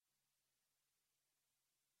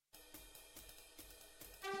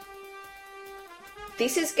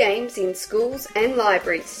This is Games in Schools and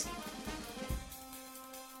Libraries.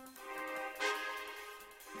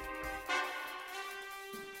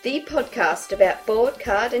 The podcast about board,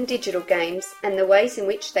 card and digital games and the ways in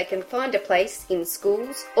which they can find a place in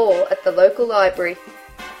schools or at the local library.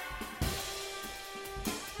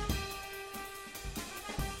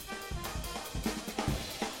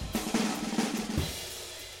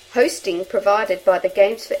 Hosting provided by the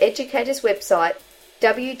Games for Educators website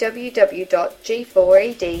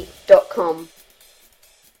www.g4ed.com.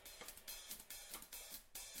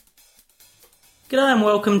 G'day and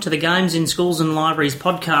welcome to the Games in Schools and Libraries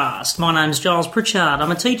podcast. My name's Giles Pritchard. I'm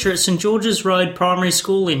a teacher at St George's Road Primary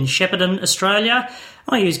School in Shepparton, Australia.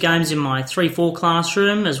 I use games in my 3-4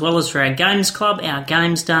 classroom as well as for our games club, our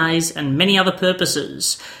games days and many other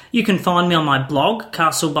purposes. You can find me on my blog,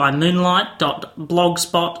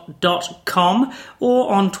 castlebymoonlight.blogspot.com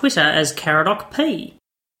or on Twitter as CaradocP.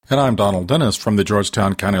 And I'm Donald Dennis from the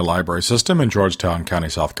Georgetown County Library System in Georgetown County,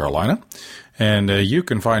 South Carolina. And you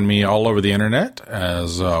can find me all over the internet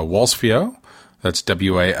as Walsfeo, that's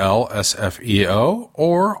WALSFEO,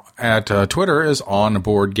 or at Twitter as On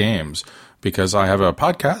Board Games, because I have a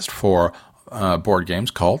podcast for board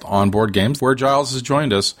games called On Board Games, where Giles has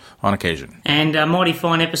joined us on occasion. And mighty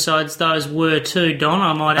fine episodes those were too, Don,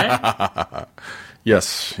 I might add.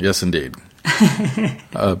 Yes, indeed.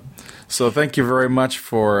 So thank you very much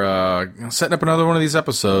for setting up another one of these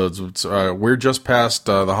episodes. We're just past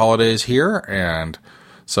the holidays here, and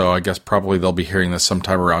so I guess probably they'll be hearing this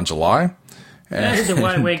sometime around July. That's the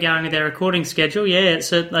way we're going with our recording schedule. Yeah, they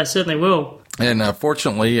certainly will. And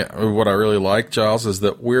fortunately, what I really like, Giles, is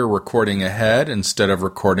that we're recording ahead instead of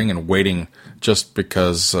recording and waiting just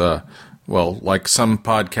because, like some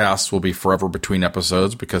podcasts will be forever between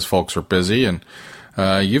episodes because folks are busy, and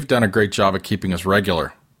you've done a great job of keeping us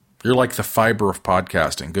regular. You're like the fiber of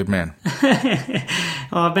podcasting. Good man.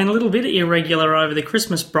 I've been a little bit irregular over the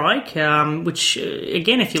Christmas break, which,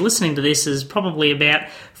 again, if you're listening to this, is probably about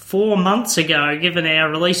 4 months ago, given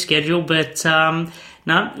our release schedule. But,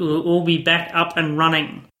 no, we'll be back up and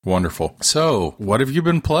running. Wonderful. So, what have you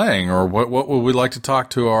been playing, or what would we like to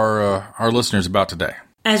talk to our listeners about today?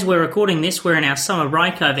 As we're recording this, we're in our summer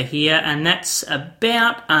break over here, and that's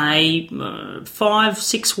about a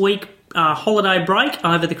 5-6 week holiday break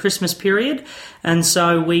over the Christmas period, and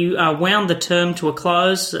so we wound the term to a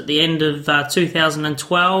close at the end of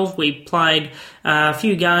 2012. We played a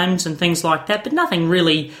few games and things like that, but nothing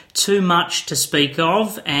really too much to speak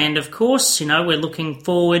of. And of course, we're looking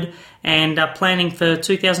forward and planning for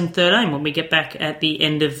 2013 when we get back at the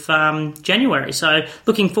end of January. So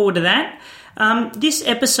looking forward to that. This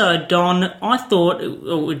episode, Don, I thought it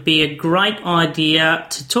would be a great idea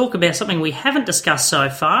to talk about something we haven't discussed so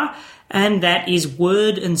far, and that is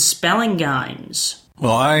word and spelling games.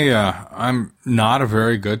 Well, I'm not a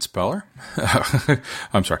very good speller.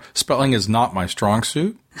 I'm sorry. Spelling is not my strong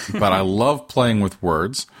suit, but I love playing with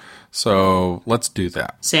words. So let's do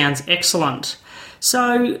that. Sounds excellent.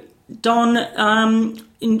 So, Don,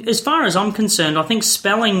 as far as I'm concerned, I think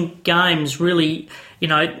spelling games really,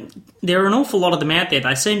 there are an awful lot of them out there.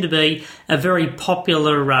 They seem to be a very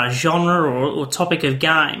popular genre or topic of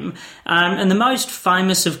game. And the most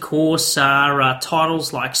famous, of course, are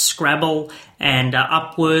titles like Scrabble and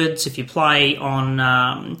Upwords. If you play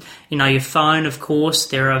on, your phone, of course,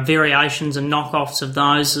 there are variations and knockoffs of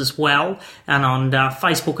those as well, and on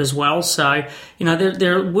Facebook as well. So,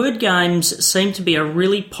 word games seem to be a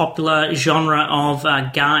really popular genre of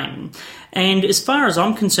game. And as far as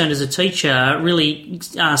I'm concerned as a teacher, really,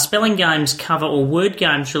 spelling games cover, or word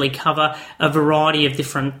games really cover, a variety of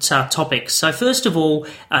different topics. So first of all,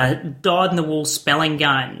 dyed-in-the-wool spelling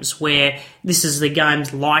games, where this is the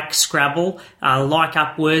games like Scrabble, like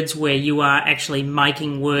Upwords, where you are actually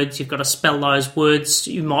making words. You've got to spell those words.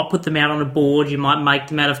 You might put them out on a board. You might make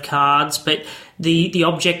them out of cards, but the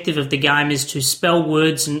objective of the game is to spell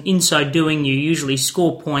words, and in so doing, you usually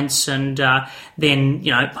score points and then,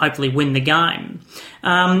 hopefully win the game.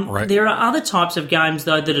 Right. There are other types of games,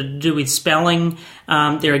 though, that are to do with spelling.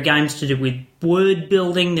 There are games to do with word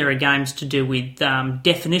building. There are games to do with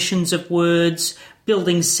definitions of words,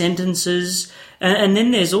 building sentences. And then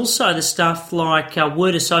there's also the stuff like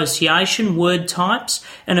word association, word types,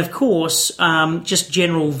 and, of course, just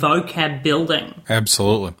general vocab building.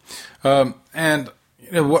 Absolutely. And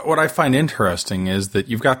what I find interesting is that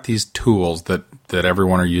you've got these tools that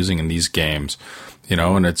everyone are using in these games,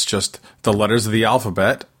 and it's just the letters of the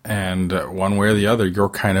alphabet, and one way or the other, you're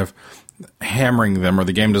kind of hammering them, or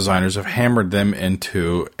the game designers have hammered them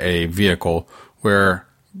into a vehicle where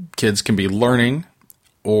kids can be learning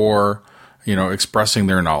or expressing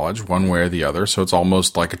their knowledge one way or the other. So it's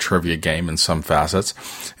almost like a trivia game in some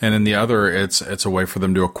facets. And in the other, it's a way for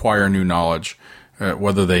them to acquire new knowledge,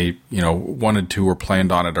 whether they, wanted to or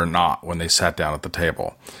planned on it or not when they sat down at the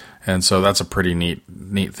table. And so that's a pretty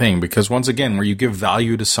neat thing, because once again, where you give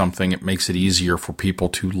value to something, it makes it easier for people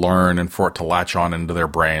to learn and for it to latch on into their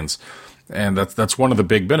brains. And that's one of the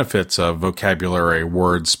big benefits of vocabulary,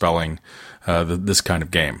 word spelling, this kind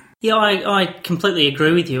of game. Yeah, I completely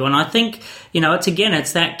agree with you. And I think,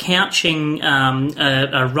 it's that couching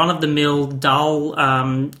a run-of-the-mill, dull,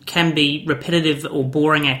 can be repetitive or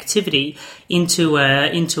boring activity into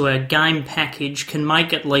a game package can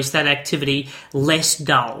make at least that activity less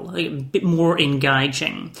dull, a bit more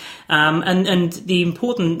engaging. And the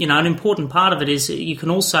important, an important part of it is you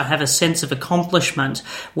can also have a sense of accomplishment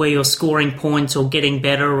where you're scoring points or getting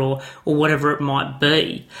better or whatever it might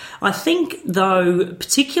be. I think, though,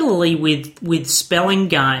 particularly with spelling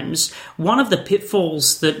games, one of the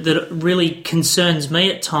pitfalls that really concerns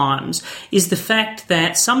me at times is the fact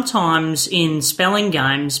that sometimes in spelling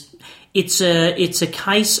games it's a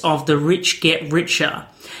case of the rich get richer.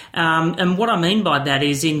 And what I mean by that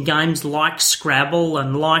is in games like Scrabble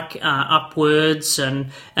and like Upwords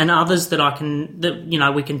and others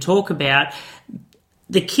that we can talk about,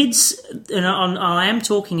 the kids, and I am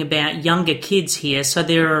talking about younger kids here, so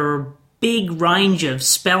there are a big range of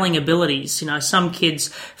spelling abilities. Some kids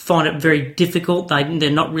find it very difficult.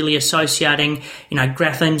 They're not really associating,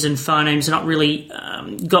 graphemes and phonemes. They're not really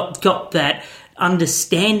got that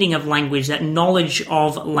understanding of language, that knowledge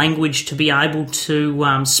of language to be able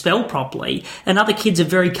to spell properly, and other kids are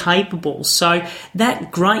very capable. So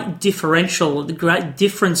that great differential, the great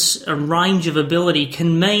difference and range of ability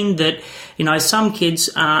can mean that, some kids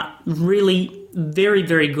are really very,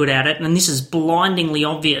 very good at it, and this is blindingly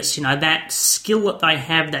obvious. That skill that they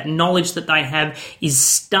have, that knowledge that they have is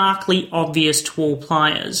starkly obvious to all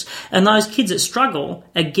players. And those kids that struggle,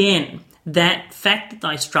 again, that fact that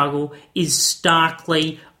they struggle is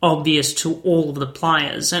starkly obvious to all of the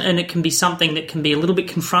players, and it can be something that can be a little bit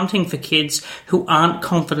confronting for kids who aren't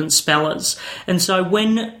confident spellers. And so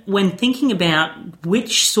when thinking about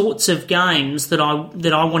which sorts of games that I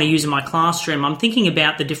want to use in my classroom, I'm thinking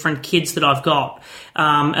about the different kids that I've got,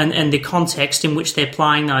 and the context in which they're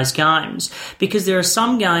playing those games, because there are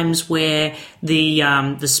some games where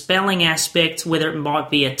the spelling aspect, whether it might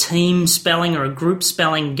be a team spelling or a group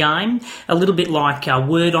spelling game, a little bit like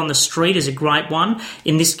Word on the Street is a great one.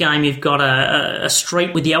 In this game, you've got a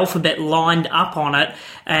street with the alphabet lined up on it,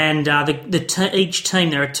 and each team,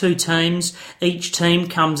 there are two teams. Each team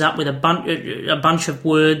comes up with a bunch of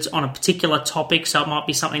words on a particular topic. So it might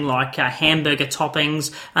be something like hamburger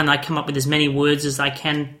toppings, and they come up with as many words as they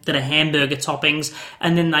can that are hamburger toppings,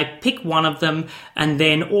 and then they pick one of them, and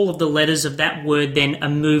then all of the letters of that word then are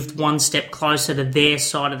moved one step closer to their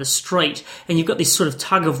side of the street, and you've got this sort of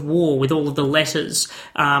tug of war with all of the letters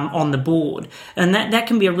on the board. And that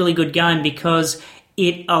can be a really good game because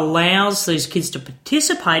it allows these kids to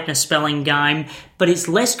participate in a spelling game, but it's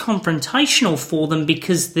less confrontational for them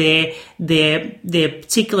because their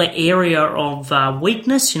particular area of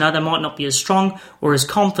weakness, they might not be as strong or as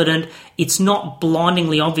confident. It's not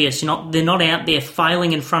blindingly obvious. They're not out there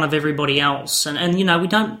failing in front of everybody else. And we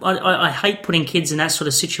don't. I hate putting kids in that sort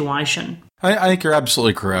of situation. I think you're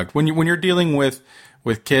absolutely correct. When you're dealing with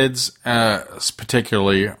kids,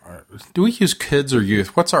 particularly, do we use kids or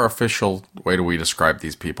youth? What's our official way do we describe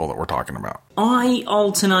these people that we're talking about? I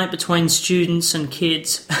alternate between students and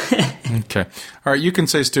kids. Okay. All right, you can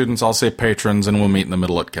say students, I'll say patrons, and we'll meet in the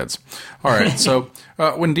middle at kids. All right, so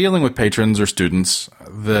when dealing with patrons or students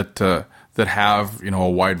that have, a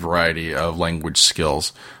wide variety of language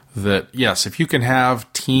skills, that, yes, if you can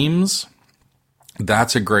have teams,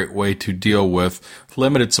 that's a great way to deal with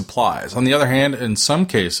limited supplies. On the other hand, in some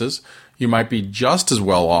cases, you might be just as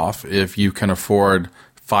well off if you can afford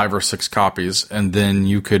 5 or 6 copies, and then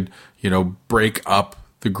you could, break up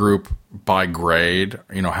the group by grade,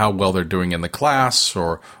 how well they're doing in the class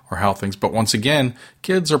or how things. But once again,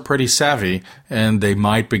 kids are pretty savvy, and they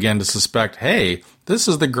might begin to suspect, hey, this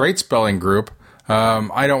is the great spelling group.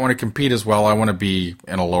 I don't want to compete as well. I want to be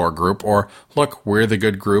in a lower group. Or, look, we're the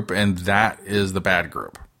good group, and that is the bad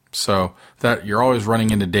group. So that you're always running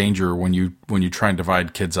into danger when you try and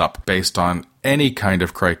divide kids up based on any kind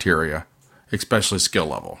of criteria, especially skill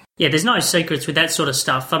level. Yeah, there's no secrets with that sort of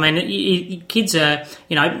stuff. I mean, kids are,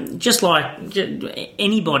 just like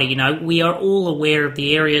anybody, we are all aware of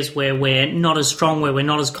the areas where we're not as strong, where we're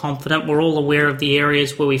not as confident. We're all aware of the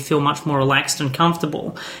areas where we feel much more relaxed and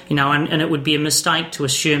comfortable, and it would be a mistake to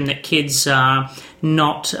assume that kids are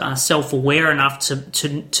not self-aware enough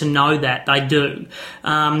to know that. They do.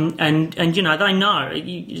 And they know.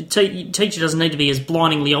 Teacher doesn't need to be as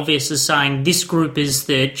blindingly obvious as saying this group is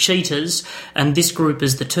the cheetahs and this group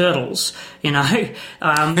is the turtles,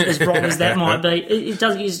 as wrong as that might be. It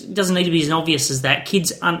doesn't need to be as obvious as that.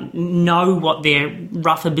 Kids know what their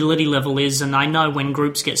rough ability level is, and they know when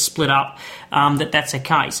groups get split up that's a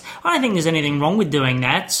case. I don't think there's anything wrong with doing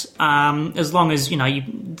that, as long as,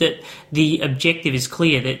 that the objective is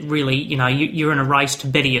clear, that really, you're in a race to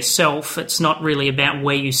better yourself. It's not really about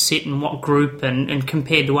where you sit and what group and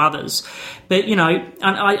compared to others. But,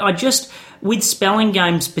 I just... With spelling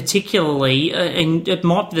games particularly, and it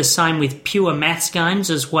might be the same with pure maths games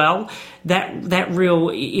as well, that real,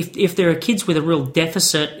 if there are kids with a real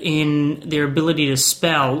deficit in their ability to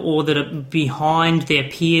spell, or that are behind their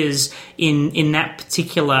peers in that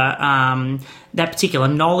particular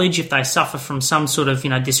knowledge, if they suffer from some sort of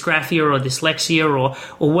dysgraphia or dyslexia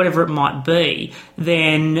or whatever it might be,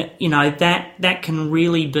 then that can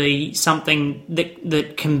really be something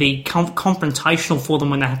that can be confrontational for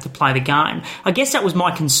them when they have to play the game. I guess that was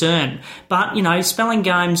my concern, but spelling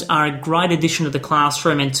games are a great addition to the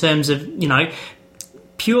classroom in terms of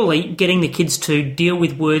purely getting the kids to deal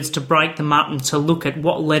with words, to break them up, and to look at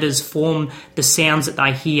what letters form the sounds that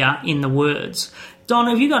they hear in the words. Don,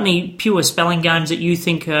 have you got any pure spelling games that you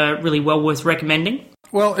think are really well worth recommending?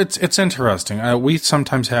 Well, it's interesting. We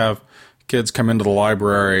sometimes have kids come into the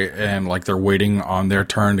library and like they're waiting on their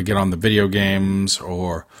turn to get on the video games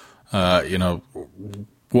or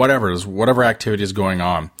whatever activity is going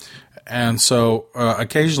on. And so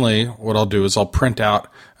occasionally what I'll do is I'll print out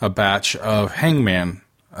a batch of Hangman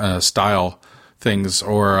style things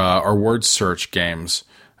or word search games.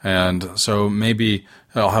 And so maybe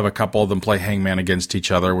I'll have a couple of them play Hangman against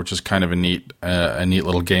each other, which is kind of a neat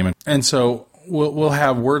little game. And so we'll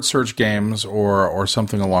have word search games or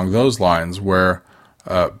something along those lines where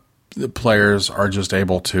the players are just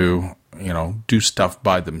able to do stuff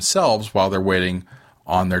by themselves while they're waiting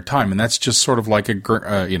on their time. And that's just sort of like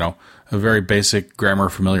a very basic grammar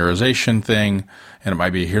familiarization thing. And it might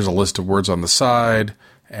be, here's a list of words on the side.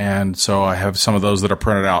 And so I have some of those that are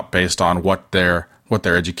printed out based on what their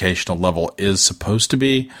educational level is supposed to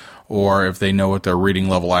be, or if they know what their reading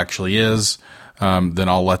level actually is, then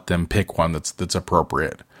I'll let them pick one that's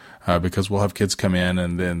appropriate. Because we'll have kids come in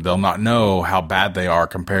and then they'll not know how bad they are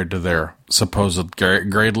compared to their supposed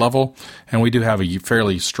grade level. And we do have a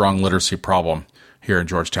fairly strong literacy problem here in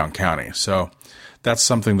Georgetown County. So that's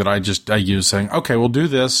something that I use saying, okay, we'll do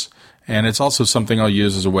this. And it's also something I'll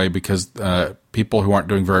use as a way because people who aren't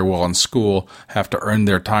doing very well in school have to earn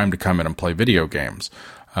their time to come in and play video games.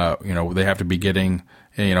 They have to be getting,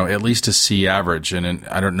 at least a C average. And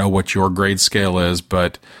I don't know what your grade scale is,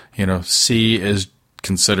 but, C is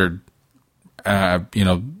considered,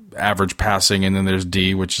 average passing. And then there's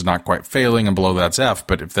D, which is not quite failing, and below that's F.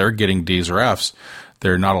 But if they're getting Ds or Fs,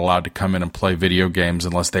 they're not allowed to come in and play video games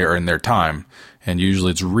unless they earn their time. And usually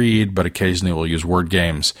it's read, but occasionally we'll use word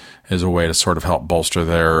games as a way to sort of help bolster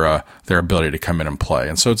their ability to come in and play.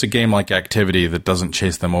 And so it's a game-like activity that doesn't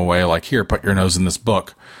chase them away like, here, put your nose in this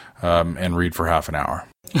book and read for half an hour.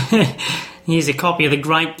 Here's a copy of The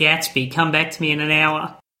Great Gatsby. Come back to me in an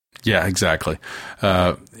hour. Yeah, exactly.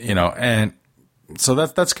 And so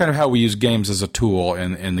that's kind of how we use games as a tool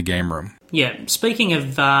in the game room. Yeah, speaking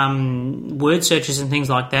of word searches and things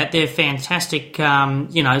like that, they're fantastic,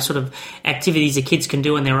 sort of activities that kids can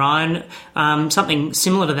do on their own. Something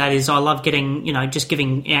similar to that is I love getting, just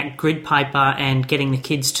giving out grid paper and getting the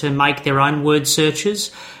kids to make their own word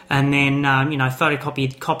searches and then,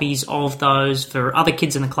 photocopy copies of those for other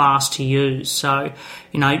kids in the class to use. So,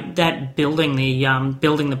 that building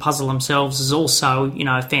the puzzle themselves is also,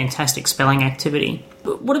 a fantastic spelling activity.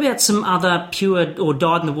 What about some other pure or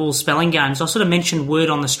dyed-in-the-wool spelling games? I sort of mentioned Word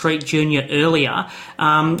on the Street Junior earlier.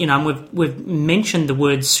 We've mentioned the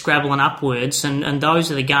words Scrabble and Upwords, and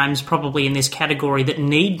those are the games probably in this category that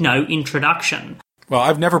need no introduction. Well,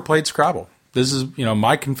 I've never played Scrabble. This is,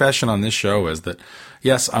 my confession on this show is that,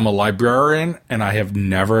 yes, I'm a librarian, and I have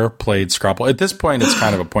never played Scrabble. At this point, it's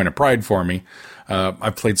kind of a point of pride for me.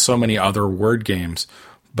 I've played so many other word games,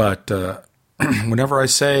 but whenever I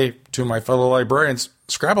say to my fellow librarians,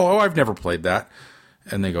 Scrabble, I've never played that.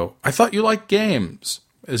 And they go, I thought you liked games.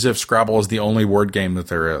 As if Scrabble is the only word game that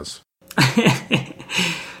there is.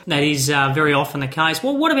 that is very often the case.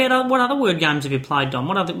 Well, what other word games have you played, Dom?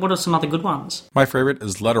 What are some other good ones? My favorite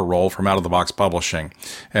is Letter Roll from Out of the Box Publishing.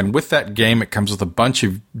 And with that game, it comes with a bunch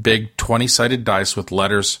of big 20-sided dice with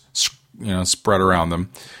letters spread around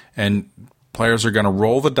them. And players are going to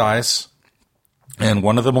roll the dice, and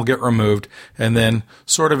one of them will get removed. And then,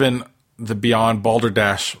 sort of in the Beyond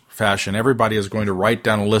Balderdash fashion, everybody is going to write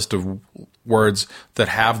down a list of words that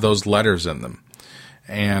have those letters in them.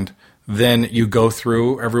 And then you go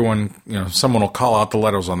through, everyone, someone will call out the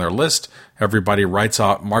letters on their list. Everybody marks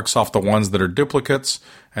off the ones that are duplicates,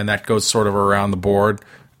 and that goes sort of around the board.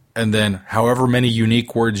 And then however many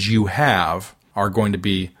unique words you have are going to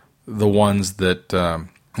be the ones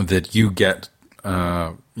that you get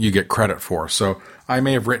credit for. So I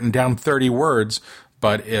may have written down 30 words,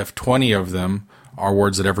 but if 20 of them are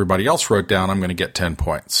words that everybody else wrote down, I'm going to get 10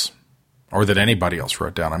 points. Or that anybody else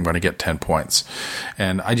wrote down, I'm going to get 10 points.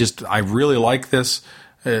 And I really like this.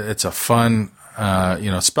 It's a fun,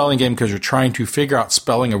 spelling game because you're trying to figure out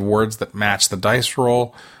spelling of words that match the dice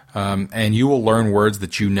roll. And you will learn words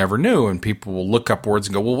that you never knew, and people will look up words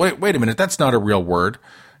and go, well, wait a minute, that's not a real word.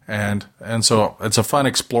 And so it's a fun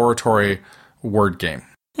exploratory word game.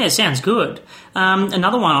 Yeah, sounds good.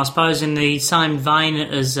 Another one, I suppose, in the same vein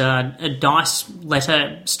as a dice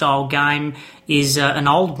letter style game is an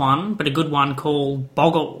old one, but a good one called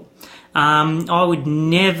Boggle. I would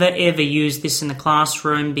never ever use this in the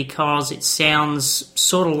classroom because it sounds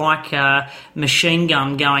sort of like a machine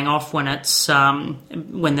gun going off when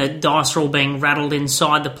when the dice are all being rattled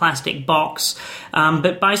inside the plastic box.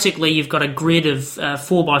 But basically, you've got a grid of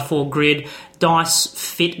 4x4 grid. Dice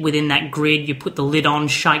fit within that grid. You put the lid on,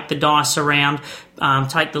 shake the dice around,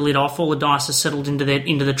 take the lid off. All the dice are settled into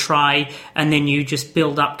the tray, and then you just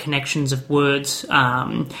build up connections of words,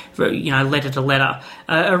 letter to letter.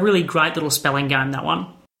 A really great little spelling game, that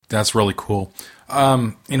one. That's really cool.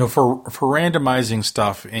 For randomizing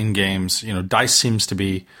stuff in games, dice seems to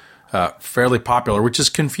be fairly popular, which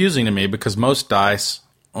is confusing to me because most dice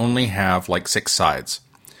only have like 6 sides.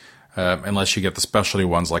 Unless you get the specialty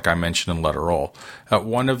ones like I mentioned in Letter Roll.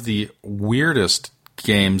 One of the weirdest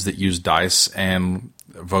games that use dice and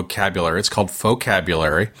vocabulary, it's called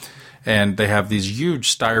Vocabulary, and they have these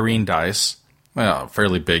huge styrene dice,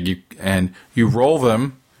 fairly big, and you roll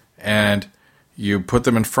them, and you put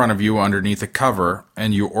them in front of you underneath a cover,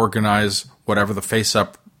 and you organize whatever the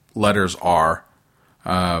face-up letters are,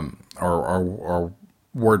 or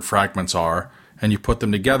word fragments are, and you put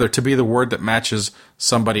them together to be the word that matches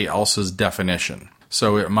somebody else's definition.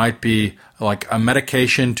 So it might be like a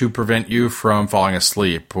medication to prevent you from falling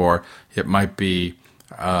asleep, or it might be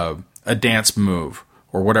a dance move,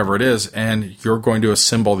 or whatever it is, and you're going to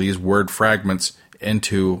assemble these word fragments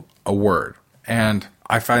into a word. And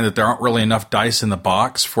I find that there aren't really enough dice in the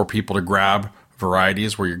box for people to grab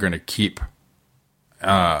varieties where you're going to keep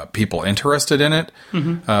people interested in it.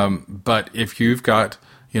 Mm-hmm. But if you've got,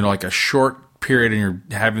 like a short period and you're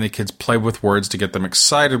having the kids play with words to get them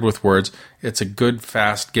excited with words, it's a good,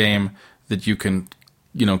 fast game that you can,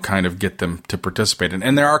 kind of get them to participate in.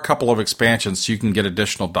 And there are a couple of expansions, so you can get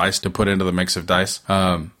additional dice to put into the mix of dice.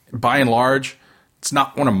 By and large, it's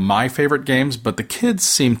not one of my favorite games, but the kids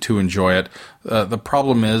seem to enjoy it. The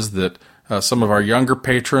problem is that some of our younger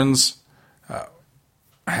patrons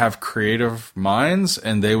have creative minds,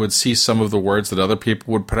 and they would see some of the words that other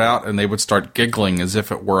people would put out, and they would start giggling as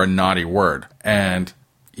if it were a naughty word. And,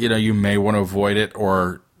 you may want to avoid it,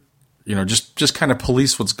 or, just kind of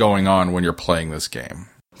police what's going on when you're playing this game.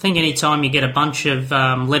 I think anytime you get a bunch of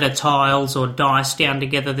letter tiles or dice down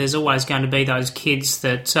together, there's always going to be those kids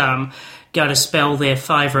that go to spell their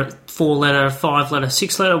favourite 4-letter, 5-letter,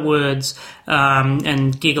 6-letter words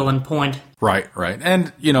and giggle and point. Right.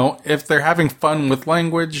 And, if they're having fun with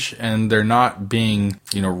language and they're not being,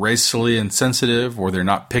 racially insensitive, or they're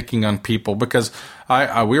not picking on people, because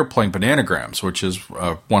we were playing Bananagrams, which is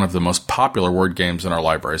one of the most popular word games in our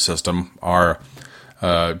library system. Our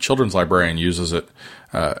children's librarian uses it,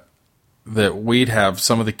 that we'd have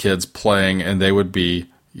some of the kids playing and they would be,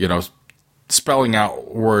 spelling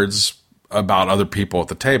out words about other people at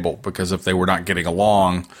the table, because if they were not getting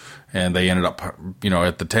along and they ended up,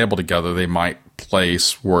 at the table together, they might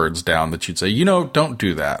place words down that you'd say, don't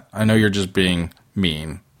do that. I know you're just being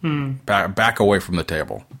mean. Back away from the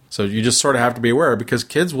table. So you just sort of have to be aware, because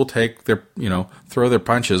kids will take their, throw their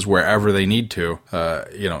punches wherever they need to,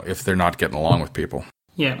 if they're not getting along with people.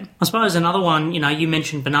 Yeah. I suppose another one, you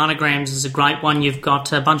mentioned Bananagrams is a great one. You've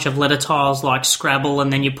got a bunch of letter tiles like Scrabble,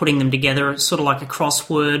 and then you're putting them together. It's sort of like a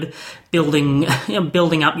crossword, building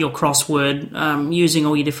up your crossword using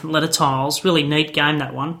all your different letter tiles. Really neat game,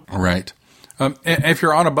 that one. Right. If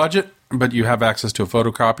you're on a budget, but you have access to a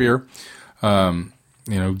photocopier.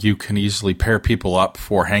 You can easily pair people up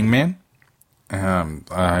for Hangman.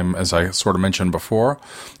 As I sort of mentioned before,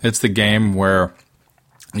 it's the game where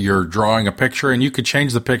you're drawing a picture, and you could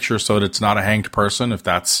change the picture so that it's not a hanged person if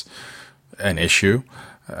that's an issue.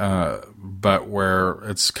 But where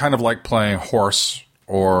it's kind of like playing horse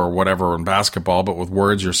or whatever in basketball, but with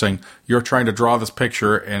words. You're saying you're trying to draw this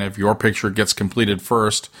picture, and if your picture gets completed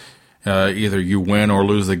first, either you win or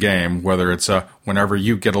lose the game. Whether it's whenever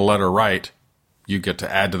you get a letter right, you get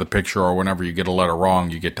to add to the picture, or whenever you get a letter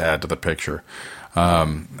wrong, you get to add to the picture.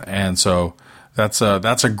 And so that's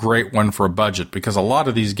a great one for a budget, because a lot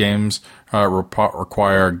of these games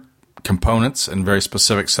require components and very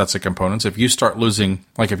specific sets of components. If you start losing,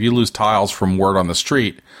 like if you lose tiles from Word on the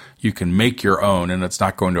Street, you can make your own, and it's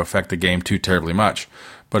not going to affect the game too terribly much.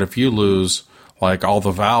 But if you lose like all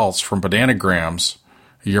the vowels from Bananagrams,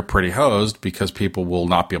 you're pretty hosed, because people will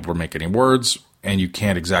not be able to make any words, and you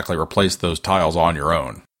can't exactly replace those tiles on your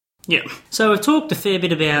own. Yeah. So we've talked a fair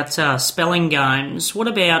bit about spelling games. What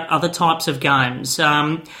about other types of games?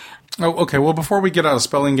 Okay. Well, before we get out of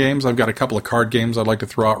spelling games, I've got a couple of card games I'd like to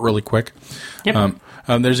throw out really quick. Yep.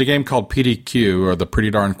 There's a game called PDQ, or the Pretty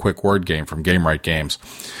Darn Quick Word Game, from Game Right Games.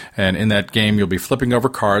 And in that game, you'll be flipping over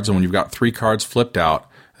cards, and when you've got 3 cards flipped out,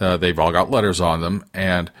 they've all got letters on them,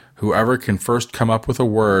 and whoever can first come up with a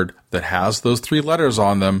word that has those 3 letters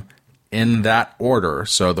on them in that order.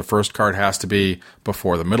 So the first card has to be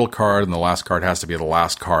before the middle card, and the last card has to be the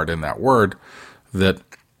last card in that word, that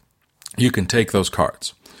you can take those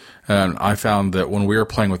cards. And I found that when we were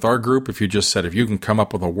playing with our group, if you just said, if you can come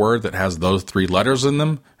up with a word that has those 3 letters in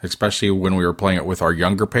them, especially when we were playing it with our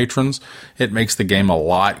younger patrons, it makes the game a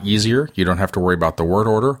lot easier. You don't have to worry about the word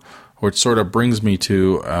order, which sort of brings me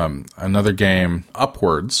to another game,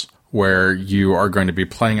 Upwards, where you are going to be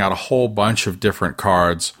playing out a whole bunch of different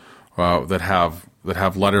cards that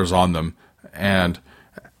have letters on them. And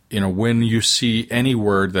when you see any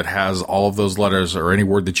word that has all of those letters, or any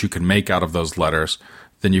word that you can make out of those letters,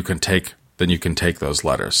 then you can take those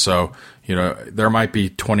letters. So, there might be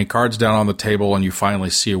 20 cards down on the table, and you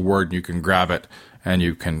finally see a word, and you can grab it, and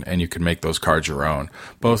you can make those cards your own.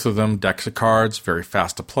 Both of them, decks of cards, very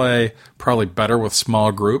fast to play, probably better with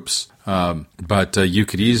small groups. But you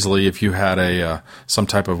could easily, if you had some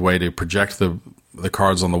type of way to project the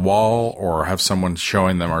cards on the wall, or have someone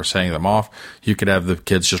showing them or saying them off, you could have the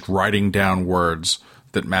kids just writing down words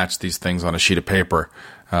that match these things on a sheet of paper.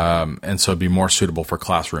 And so it'd be more suitable for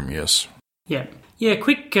classroom use. Yeah. Yeah,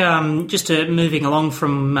 quick, just moving along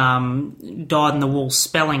from dyed-in-the-wool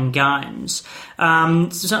spelling games.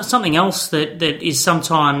 Something else that is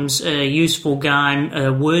sometimes a useful game,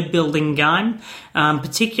 a word-building game,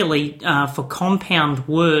 particularly for compound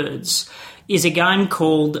words, is a game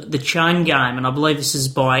called The Chain Game, and I believe this is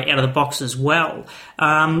by Out of the Box as well.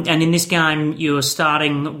 And in this game, you're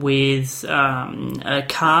starting with a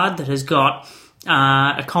card that has got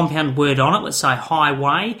a compound word on it, let's say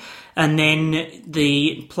highway, and then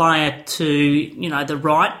the player to the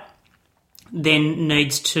right then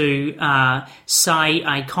needs to say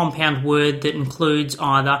a compound word that includes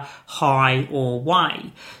either high or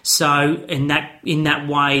way. So in that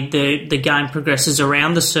way, the game progresses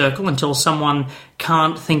around the circle until someone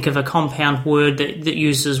can't think of a compound word that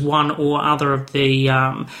uses one or other of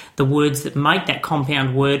the words that make that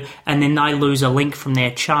compound word, and then they lose a link from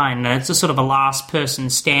their chain. And it's a sort of a last person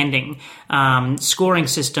standing scoring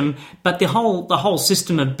system. But the whole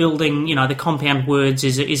system of building the compound words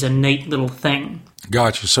is a neat little thing.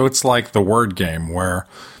 Gotcha. So it's like the word game, where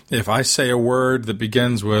if I say a word that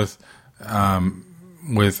begins with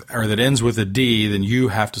or that ends with a D, then you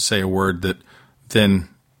have to say a word that then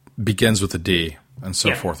begins with a D, and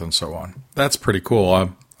so forth and so on. That's pretty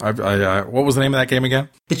cool. What was the name of that game again?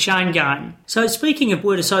 The Chain Game. So speaking of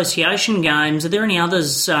word association games, are there any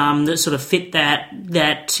others that sort of fit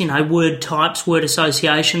that word types, word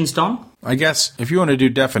associations, Don? I guess if you want to do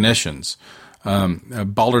definitions,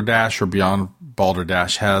 Balderdash or Beyond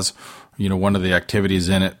Balderdash has one of the activities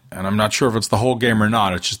in it, and I'm not sure if it's the whole game or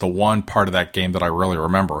not. It's just the one part of that game that I really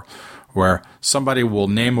remember, where somebody will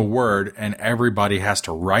name a word and everybody has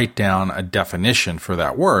to write down a definition for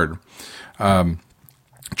that word,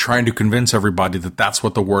 trying to convince everybody that that's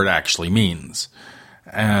what the word actually means.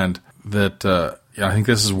 And that I think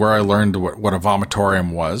this is where I learned what a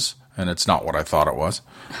vomitorium was, and it's not what I thought it was.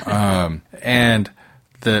 And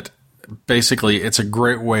that basically it's a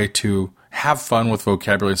great way to have fun with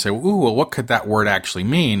vocabulary and say, ooh, well, what could that word actually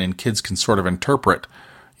mean? And kids can sort of interpret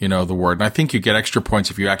the word. And I think you get extra points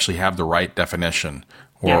if you actually have the right definition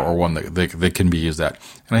or one that can be used at.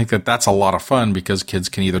 And I think that's a lot of fun, because kids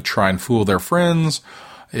can either try and fool their friends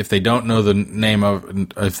if they don't know the name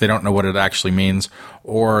of, if they don't know what it actually means,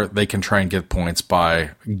 or they can try and get points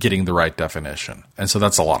by getting the right definition. And so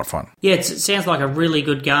that's a lot of fun. Yeah, it sounds like a really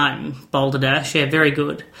good game, Boulder Dash. Yeah, very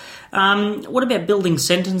good. What about building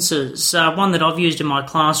sentences? One that I've used in my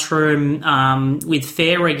classroom with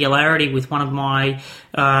fair regularity with one of my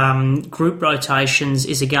group rotations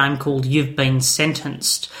is a game called You've Been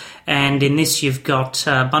Sentenced. And in this you've got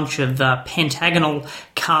a bunch of pentagonal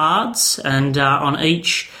cards, and on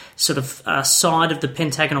each sort of side of the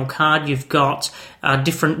pentagonal card you've got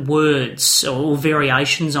different words or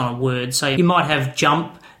variations on a word. So you might have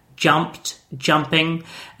jump, jumped, jumping,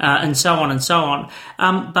 and so on and so on.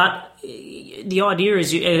 But the idea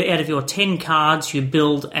is out of your 10 cards, you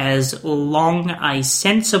build as long a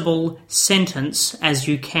sensible sentence as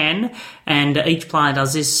you can, and each player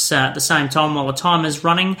does this at the same time while the timer's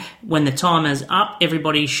running. When the timer's up,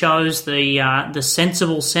 everybody shows the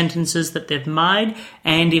sensible sentences that they've made,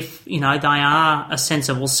 and if they are a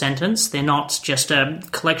sensible sentence, they're not just a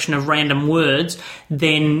collection of random words,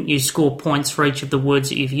 then you score points for each of the words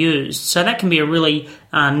that you've used. So that can be a really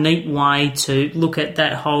neat way to look at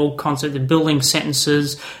that whole concept of building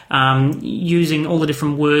sentences, using all the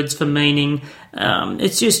different words for meaning.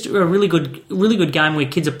 It's just a really good game where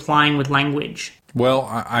kids are playing with language. Well,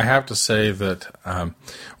 I have to say that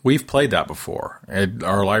we've played that before at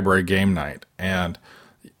our library game night, and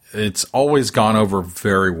it's always gone over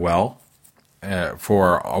very well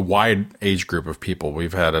for a wide age group of people.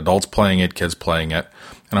 We've had adults playing it, kids playing it,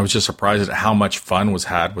 and I was just surprised at how much fun was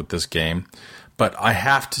had with this game. But I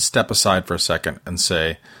have to step aside for a second and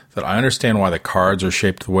say that I understand why the cards are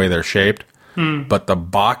shaped the way they're shaped, but the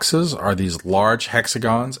boxes are these large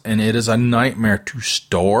hexagons, and it is a nightmare to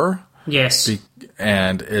store. Yes.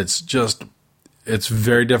 And it's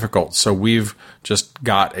very difficult. So we've just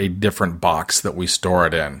got a different box that we store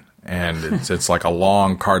it in. And it's like a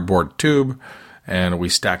long cardboard tube, and we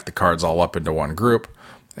stack the cards all up into one group.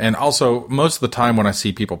 And also, most of the time when I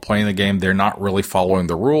see people playing the game, they're not really following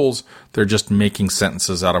the rules. They're just making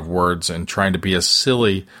sentences out of words and trying to be as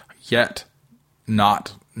silly, yet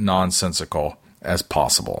not nonsensical as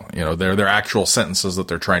possible. They're actual sentences that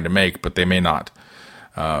they're trying to make, but they may not,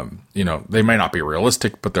 they may not be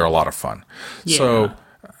realistic, but they're a lot of fun. Yeah. So,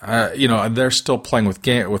 they're still playing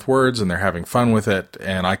with words, and they're having fun with it,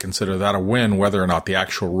 and I consider that a win, whether or not the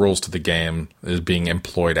actual rules to the game is being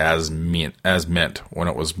employed as meant when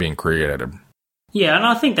it was being created. Yeah, and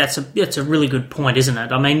I think that's a really good point, isn't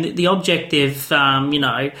it? I mean, the objective,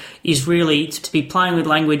 is really to be playing with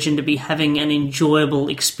language and to be having an enjoyable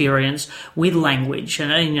experience with language.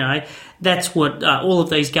 And, that's what all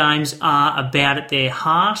of these games are about at their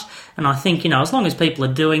heart. And I think, as long as people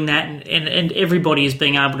are doing that and everybody is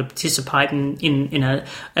being able to participate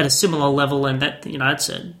at a similar level, and that,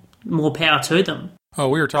 it's more power to them. Oh,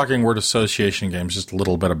 we were talking word association games just a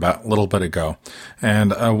little bit ago,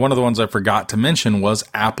 and one of the ones I forgot to mention was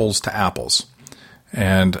Apples to Apples.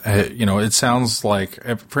 And it sounds like,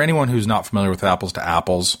 for anyone who's not familiar with Apples to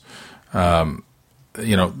Apples, the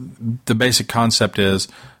basic concept is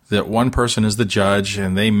that one person is the judge,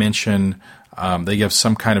 and they mention they give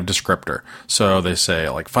some kind of descriptor. So they say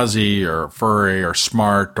like fuzzy or furry or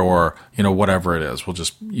smart or whatever it is. We'll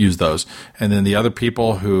just use those, and then the other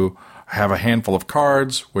people who have a handful of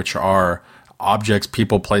cards, which are objects,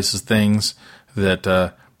 people, places, things,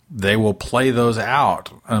 that they will play those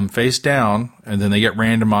out face down, and then they get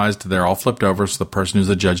randomized. They're all flipped over, so the person who's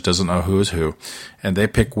the judge doesn't know who is who. And they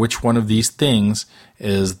pick which one of these things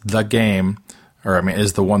is the game,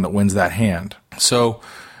 is the one that wins that hand. So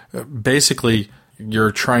basically,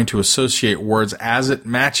 you're trying to associate words as it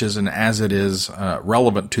matches and as it is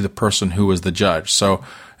relevant to the person who is the judge. So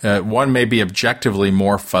one may be objectively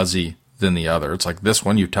more fuzzy than the other. It's like this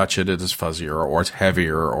one, you touch it, it is fuzzier, or it's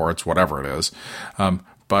heavier, or it's whatever it is.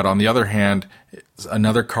 But on the other hand,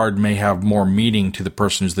 another card may have more meaning to the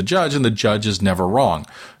person who's the judge, and the judge is never wrong.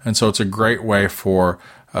 And so it's a great way for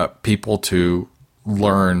people to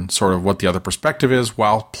learn sort of what the other perspective is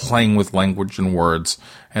while playing with language and words.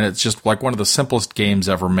 And it's just like one of the simplest games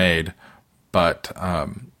ever made. But, I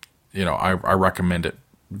recommend it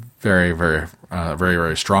very, very, very,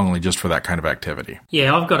 very strongly just for that kind of activity.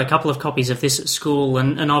 Yeah, I've got a couple of copies of this at school,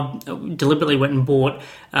 and I deliberately went and bought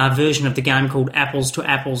a version of the game called Apples to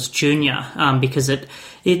Apples Junior, because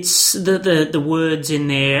it's the words in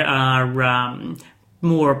there are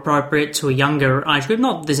more appropriate to a younger age group.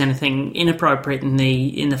 Not that there's anything inappropriate in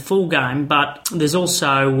the full game, but there's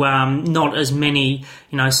also not as many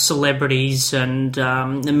celebrities and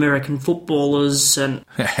American footballers and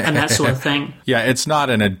that sort of thing. Yeah, it's not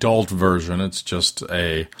an adult version. It's just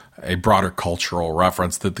a broader cultural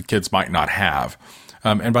reference that the kids might not have.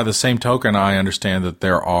 And by the same token, I understand that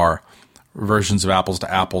there are versions of Apples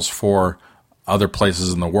to Apples for other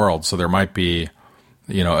places in the world. So there might be,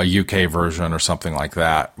 a UK version or something like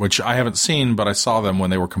that, which I haven't seen, but I saw them when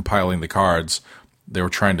they were compiling the cards. They were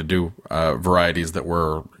trying to do varieties that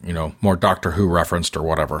were, more Doctor Who referenced or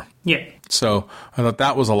whatever. Yeah. So I thought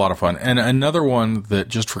that was a lot of fun. And another one that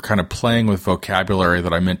just for kind of playing with vocabulary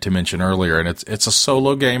that I meant to mention earlier, and it's a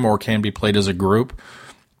solo game or can be played as a group,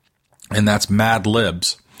 and that's Mad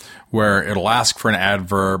Libs, where it'll ask for an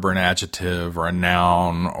adverb or an adjective or a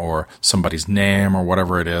noun or somebody's name or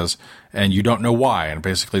whatever it is, and you don't know why. And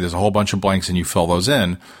basically there's a whole bunch of blanks and you fill those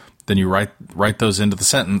in. Then you write those into the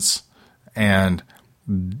sentence, and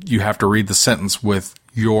you have to read the sentence with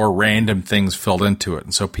your random things filled into it.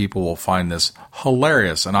 And so people will find this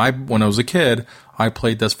hilarious. And when I was a kid, I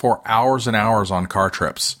played this for hours and hours on car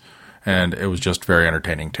trips, and it was just very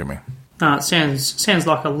entertaining to me. It sounds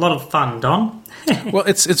like a lot of fun, Don. Well,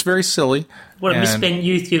 it's very silly. What a misspent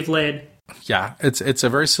youth you've led. Yeah, it's a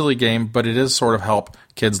very silly game, but it is sort of help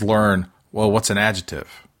kids learn, well, what's an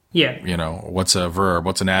adjective? Yeah. What's a verb?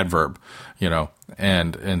 What's an adverb?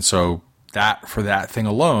 And so for that thing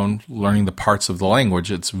alone, learning the parts of the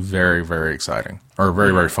language, it's very, very exciting. Or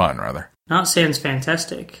very, very fun, rather. That sounds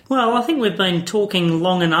fantastic. Well, I think we've been talking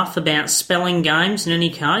long enough about spelling games in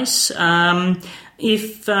any case.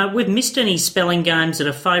 If we've missed any spelling games that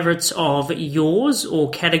are favourites of yours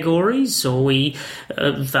or categories, or we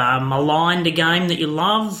have maligned a game that you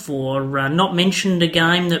love, or not mentioned a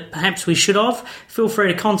game that perhaps we should have, feel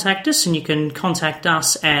free to contact us, and you can contact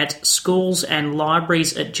us at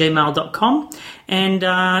schoolsandlibraries@gmail.com, and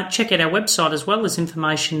check out our website as well. There's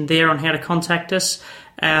information there on how to contact us,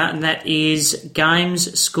 and that is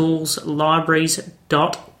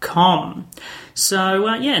gamesschoolslibraries.com. So,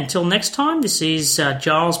 until next time, this is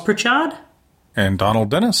Giles Pritchard. And Donald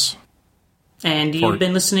Dennis. And you've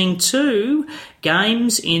been listening to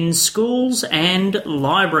Games in Schools and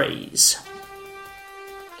Libraries.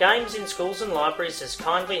 Games in Schools and Libraries is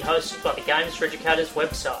kindly hosted by the Games for Educators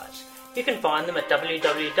website. You can find them at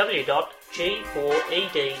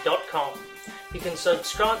www.g4ed.com. You can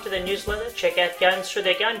subscribe to their newsletter, check out games through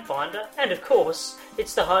their Game Finder, and of course,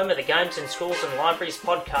 it's the home of the Games in Schools and Libraries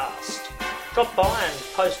podcast. Drop by and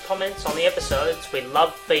post comments on the episodes. We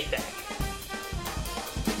love feedback.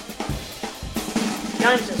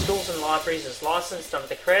 Games in Schools and Libraries is licensed under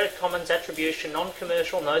the Creative Commons Attribution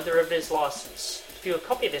Non-Commercial No Derivatives License. To view a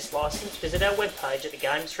copy of this license, visit our webpage at the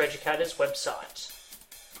Games for Educators website.